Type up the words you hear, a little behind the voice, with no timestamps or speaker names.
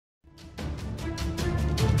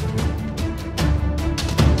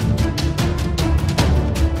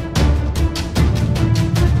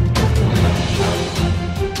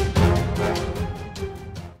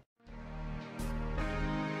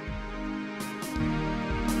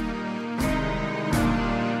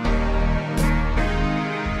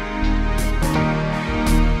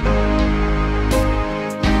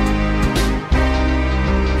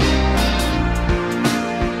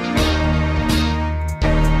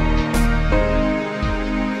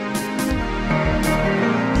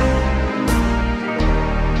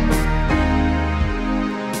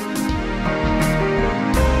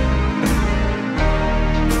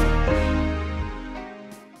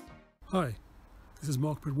This is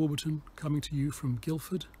Brett Warburton coming to you from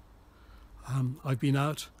Guildford. I've been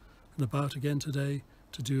out and about again today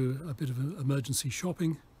to do a bit of emergency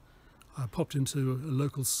shopping. I popped into a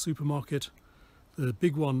local supermarket. The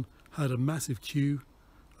big one had a massive queue,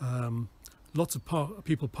 lots of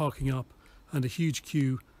people parking up, and a huge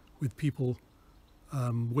queue with people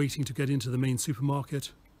waiting to get into the main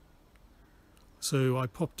supermarket. So I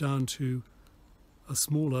popped down to a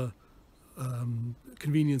smaller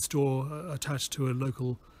convenience store attached to a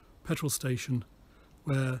local petrol station,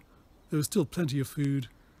 where there was still plenty of food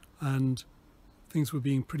and things were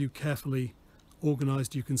being pretty carefully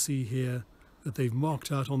organized. You can see here that they've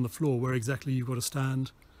marked out on the floor where exactly you've got to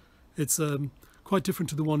stand. It's quite different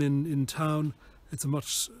to the one in town. It's a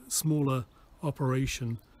much smaller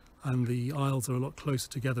operation and the aisles are a lot closer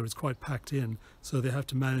together. It's quite packed in, so they have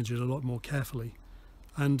to manage it a lot more carefully.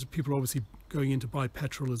 And people are obviously going in to buy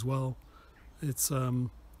petrol as well. It's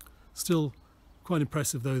still quite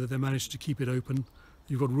impressive though that they managed to keep it open.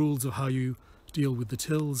 You've got rules of how you deal with the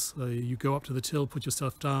tills. You go up to the till, put your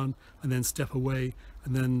stuff down, and then step away,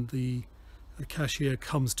 and then the cashier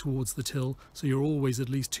comes towards the till, so you're always at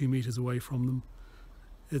least 2 meters away from them.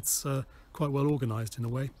 It's quite well organized in a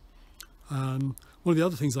way. One of the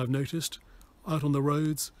other things I've noticed, out on the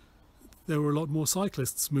roads, there were a lot more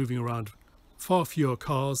cyclists moving around. Far fewer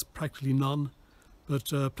cars, practically none,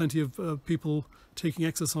 but plenty of people taking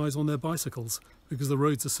exercise on their bicycles, because the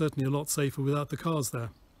roads are certainly a lot safer without the cars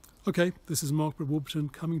there. Okay, this is Brett Warburton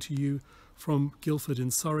coming to you from Guildford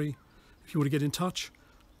in Surrey. If you want to get in touch,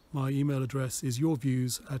 my email address is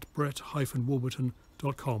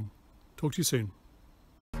yourviews@brett-warburton.com. Talk to you soon.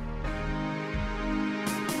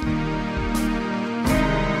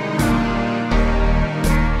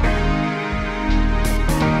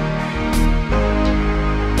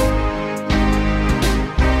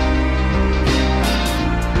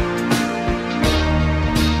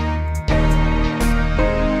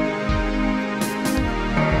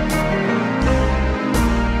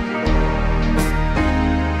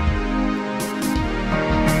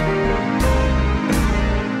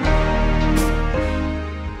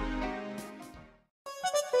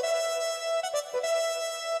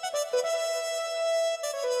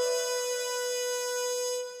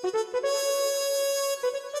 Thank you.